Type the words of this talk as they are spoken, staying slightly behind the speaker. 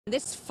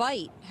This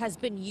fight has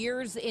been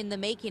years in the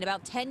making.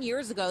 About 10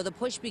 years ago, the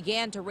push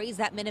began to raise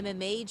that minimum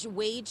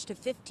wage to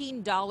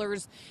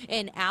 $15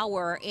 an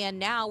hour. And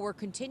now we're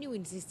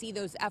continuing to see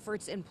those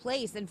efforts in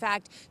place. In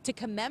fact, to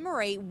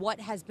commemorate what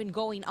has been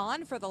going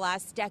on for the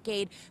last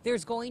decade,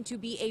 there's going to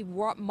be a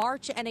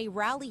march and a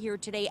rally here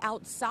today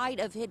outside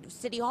of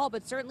City Hall.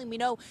 But certainly we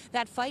know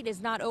that fight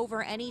is not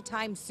over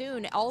anytime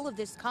soon. All of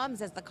this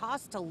comes as the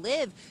cost to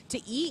live,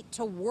 to eat,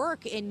 to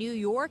work in New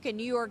York and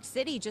New York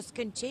City just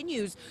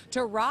continues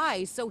to rise.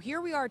 So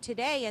here we are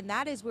today, and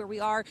that is where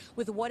we are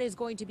with what is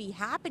going to be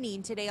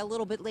happening today a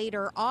little bit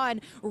later on.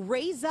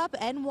 Raise Up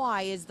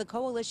NY is the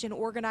coalition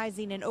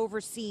organizing and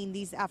overseeing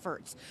these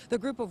efforts. The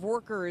group of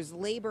workers,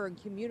 labor, and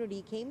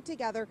community came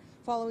together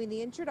following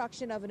the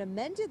introduction of an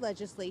amended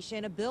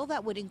legislation, a bill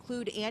that would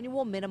include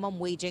annual minimum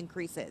wage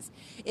increases.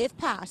 If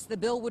passed, the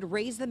bill would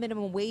raise the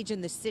minimum wage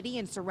in the city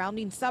and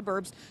surrounding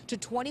suburbs to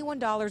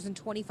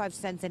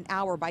 $21.25 an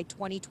hour by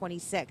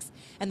 2026,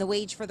 and the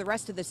wage for the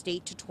rest of the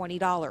state to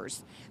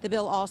 $20. The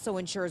bill also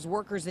ensures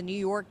workers in New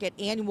York get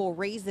annual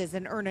raises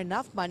and earn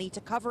enough money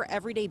to cover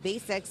everyday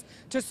basics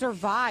to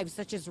survive,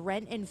 such as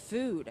rent and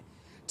food.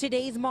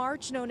 Today's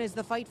march, known as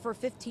the Fight for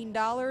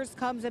 $15,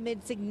 comes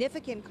amid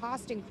significant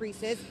cost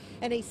increases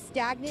and a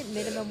stagnant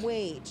minimum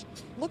wage.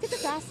 Look at the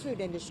fast food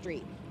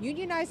industry.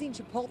 Unionizing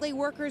Chipotle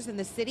workers in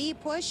the city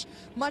push,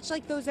 much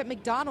like those at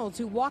McDonald's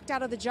who walked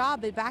out of the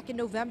job back in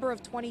November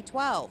of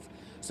 2012.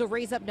 So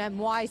Raise Up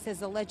NY says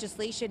the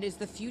legislation is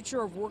the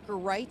future of worker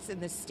rights in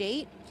the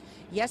state.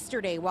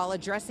 Yesterday, while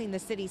addressing the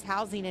city's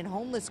housing and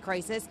homeless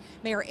crisis,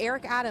 Mayor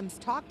Eric Adams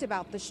talked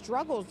about the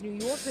struggles New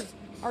Yorkers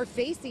are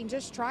facing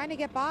just trying to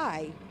get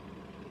by.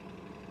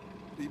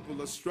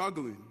 People are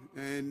struggling,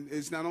 and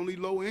it's not only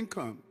low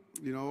income.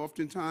 You know,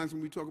 oftentimes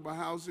when we talk about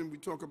housing, we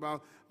talk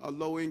about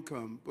low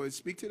income. But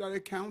speak to that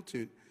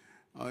accountant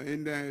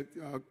and that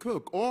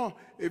cook. Or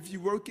if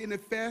you work in a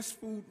fast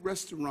food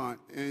restaurant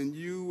and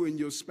you and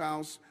your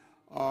spouse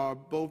are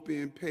both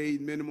being paid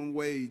minimum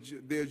wage,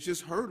 there's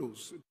just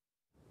hurdles.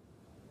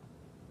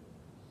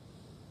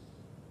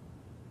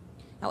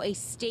 Now, a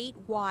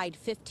statewide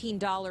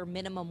 $15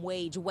 minimum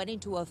wage went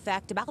into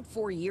effect about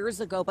 4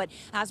 years ago, but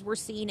as we're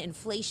seeing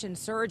inflation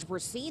surge, we're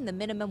seeing the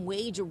minimum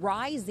wage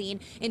rising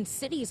in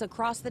cities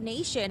across the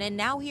nation. And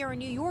now here in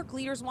New York,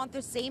 leaders want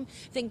the same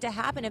thing to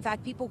happen. In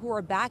fact, people who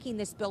are backing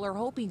this bill are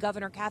hoping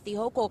Governor Kathy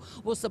Hochul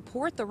will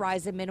support the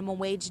rise in minimum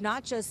wage,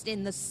 not just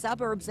in the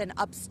suburbs and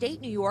upstate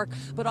New York,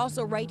 but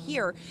also right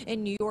here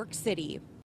in New York City.